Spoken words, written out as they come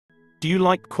Do you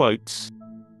like quotes?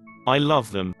 I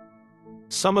love them.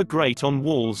 Some are great on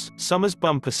walls, some as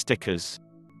bumper stickers.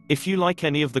 If you like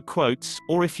any of the quotes,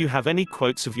 or if you have any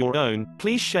quotes of your own,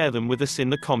 please share them with us in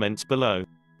the comments below.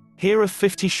 Here are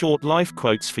 50 short life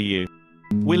quotes for you.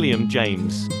 William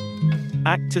James.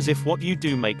 Act as if what you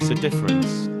do makes a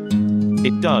difference.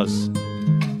 It does.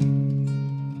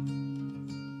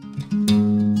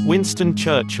 Winston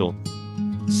Churchill.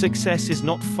 Success is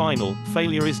not final,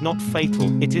 failure is not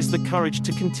fatal, it is the courage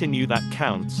to continue that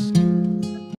counts.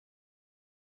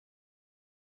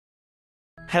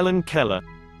 Helen Keller.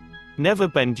 Never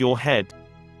bend your head.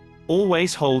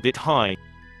 Always hold it high.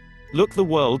 Look the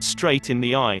world straight in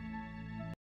the eye.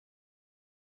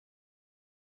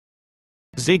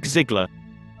 Zig Ziglar.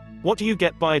 What you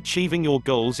get by achieving your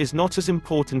goals is not as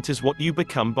important as what you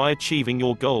become by achieving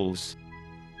your goals.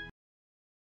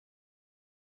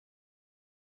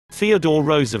 Theodore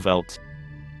Roosevelt.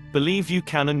 Believe you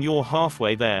can and you're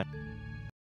halfway there.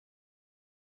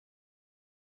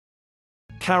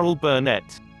 Carol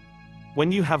Burnett.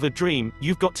 When you have a dream,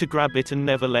 you've got to grab it and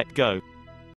never let go.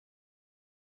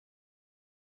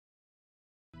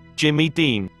 Jimmy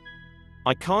Dean.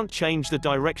 I can't change the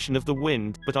direction of the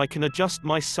wind, but I can adjust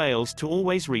my sails to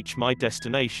always reach my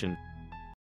destination.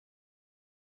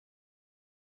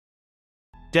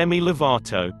 Demi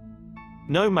Lovato.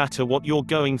 No matter what you're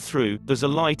going through, there's a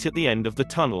light at the end of the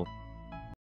tunnel.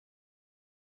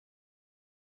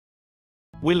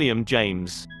 William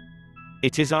James.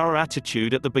 It is our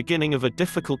attitude at the beginning of a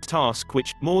difficult task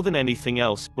which, more than anything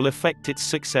else, will affect its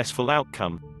successful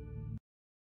outcome.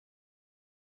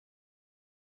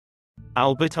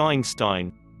 Albert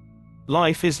Einstein.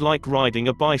 Life is like riding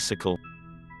a bicycle.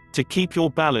 To keep your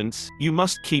balance, you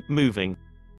must keep moving.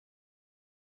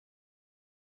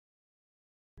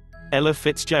 Ella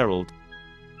Fitzgerald.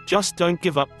 Just don't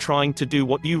give up trying to do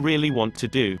what you really want to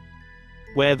do.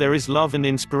 Where there is love and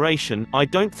inspiration, I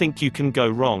don't think you can go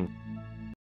wrong.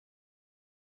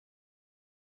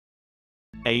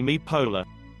 Amy Poehler.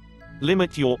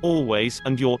 Limit your always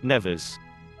and your nevers.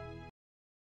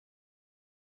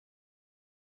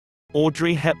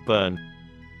 Audrey Hepburn.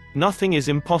 Nothing is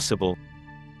impossible.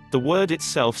 The word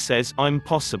itself says, I'm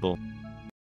possible.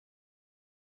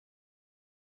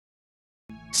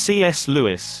 C.S.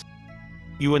 Lewis.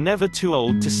 You are never too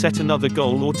old to set another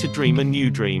goal or to dream a new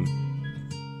dream.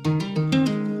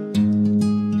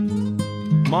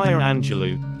 Maya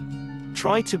Angelou.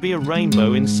 Try to be a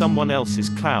rainbow in someone else's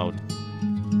cloud.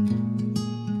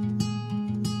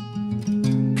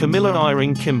 Camilla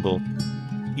Eyring Kimball.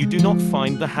 You do not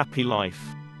find the happy life.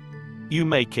 You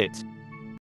make it.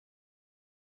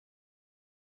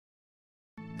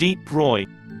 Deep Roy.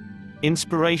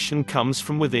 Inspiration comes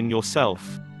from within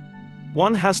yourself.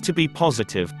 One has to be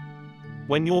positive.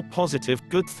 When you're positive,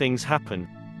 good things happen.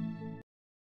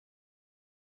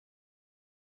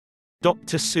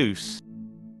 Dr. Seuss.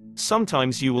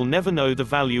 Sometimes you will never know the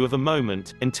value of a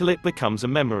moment, until it becomes a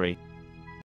memory.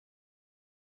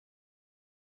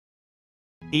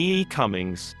 E. E.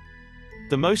 Cummings.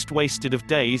 The most wasted of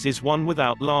days is one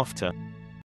without laughter.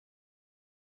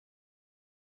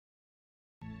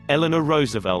 Eleanor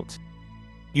Roosevelt.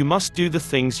 You must do the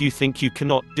things you think you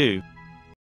cannot do.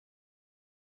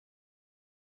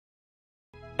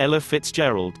 Ella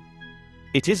Fitzgerald.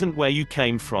 It isn't where you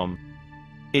came from.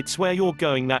 It's where you're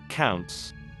going that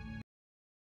counts.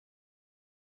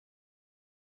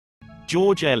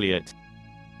 George Elliott.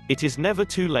 It is never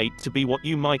too late to be what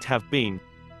you might have been.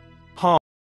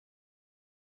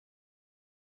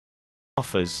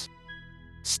 Offers.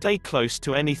 Stay close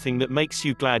to anything that makes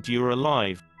you glad you're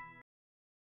alive.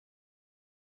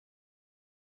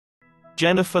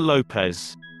 Jennifer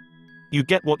Lopez. You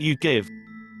get what you give.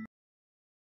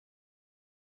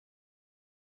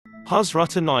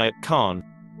 Hazrat Inayat Khan.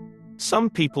 Some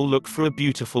people look for a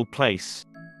beautiful place.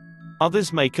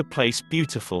 Others make a place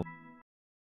beautiful.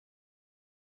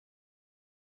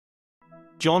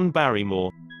 John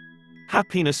Barrymore.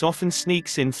 Happiness often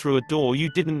sneaks in through a door you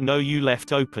didn't know you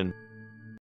left open.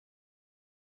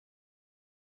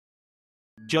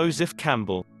 Joseph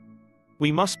Campbell.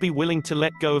 We must be willing to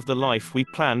let go of the life we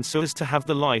plan so as to have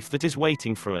the life that is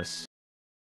waiting for us.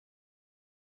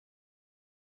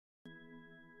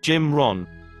 Jim Rohn.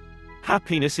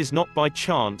 Happiness is not by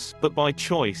chance, but by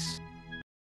choice.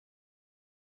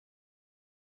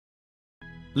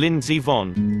 Lindsey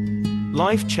Vonn.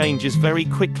 Life changes very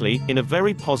quickly, in a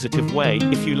very positive way,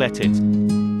 if you let it.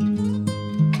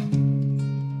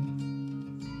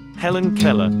 Helen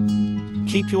Keller.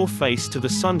 Keep your face to the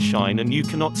sunshine and you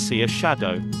cannot see a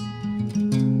shadow.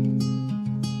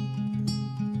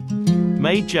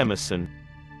 Mae Jemison.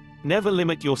 Never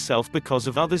limit yourself because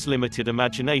of others' limited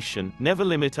imagination. Never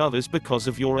limit others because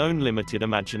of your own limited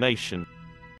imagination.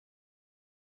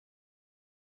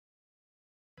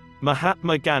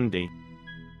 Mahatma Gandhi.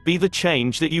 Be the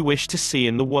change that you wish to see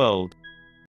in the world.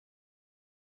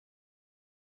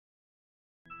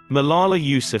 Malala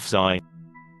Yousafzai.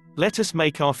 Let us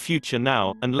make our future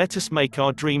now, and let us make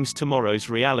our dreams tomorrow's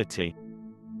reality.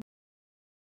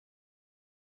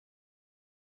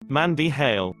 Mandy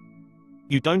Hale.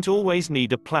 You don't always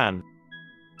need a plan.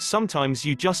 Sometimes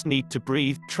you just need to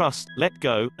breathe, trust, let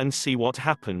go, and see what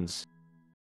happens.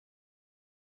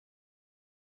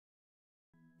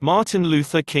 Martin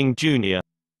Luther King Jr.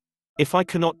 If I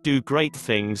cannot do great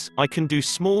things, I can do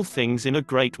small things in a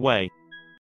great way.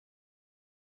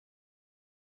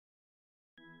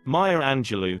 Maya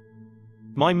Angelou.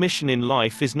 My mission in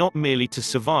life is not merely to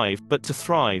survive, but to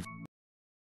thrive.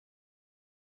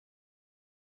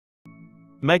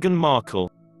 Meghan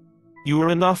Markle. You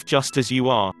are enough just as you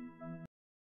are.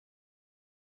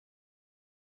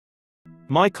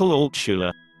 Michael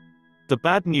Altshuler. The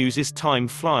bad news is time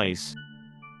flies.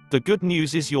 The good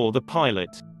news is you're the pilot.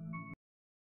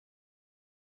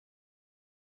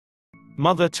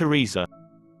 Mother Teresa.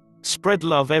 Spread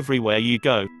love everywhere you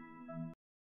go.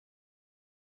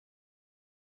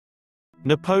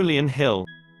 Napoleon Hill.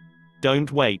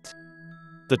 Don't wait.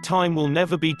 The time will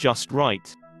never be just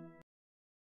right.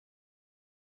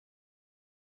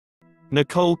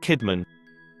 Nicole Kidman.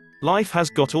 Life has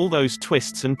got all those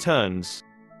twists and turns.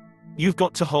 You've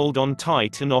got to hold on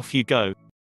tight and off you go.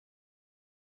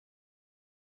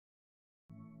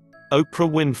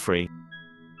 Oprah Winfrey.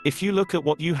 If you look at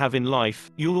what you have in life,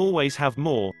 you'll always have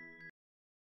more.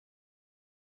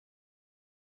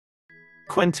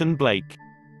 Quentin Blake.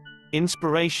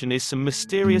 Inspiration is some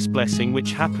mysterious blessing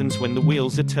which happens when the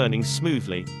wheels are turning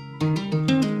smoothly.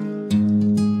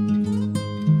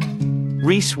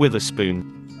 Reese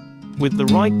Witherspoon. With the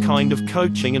right kind of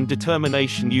coaching and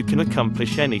determination you can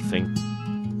accomplish anything.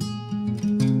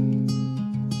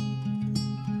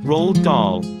 Roald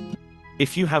Dahl.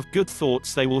 If you have good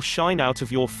thoughts, they will shine out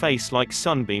of your face like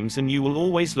sunbeams and you will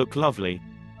always look lovely.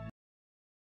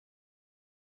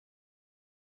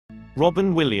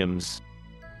 Robin Williams.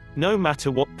 No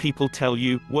matter what people tell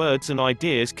you, words and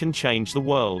ideas can change the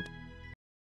world.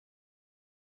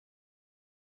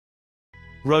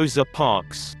 Rosa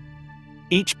Parks.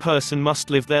 Each person must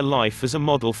live their life as a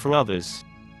model for others.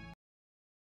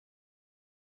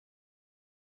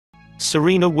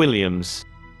 Serena Williams.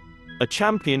 A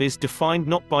champion is defined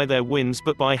not by their wins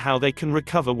but by how they can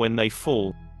recover when they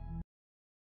fall.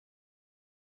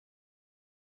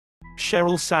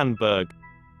 Sheryl Sandberg.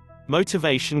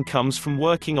 Motivation comes from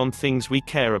working on things we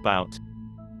care about.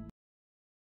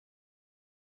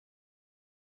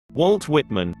 Walt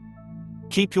Whitman.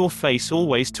 Keep your face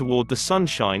always toward the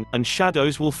sunshine, and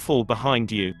shadows will fall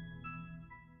behind you.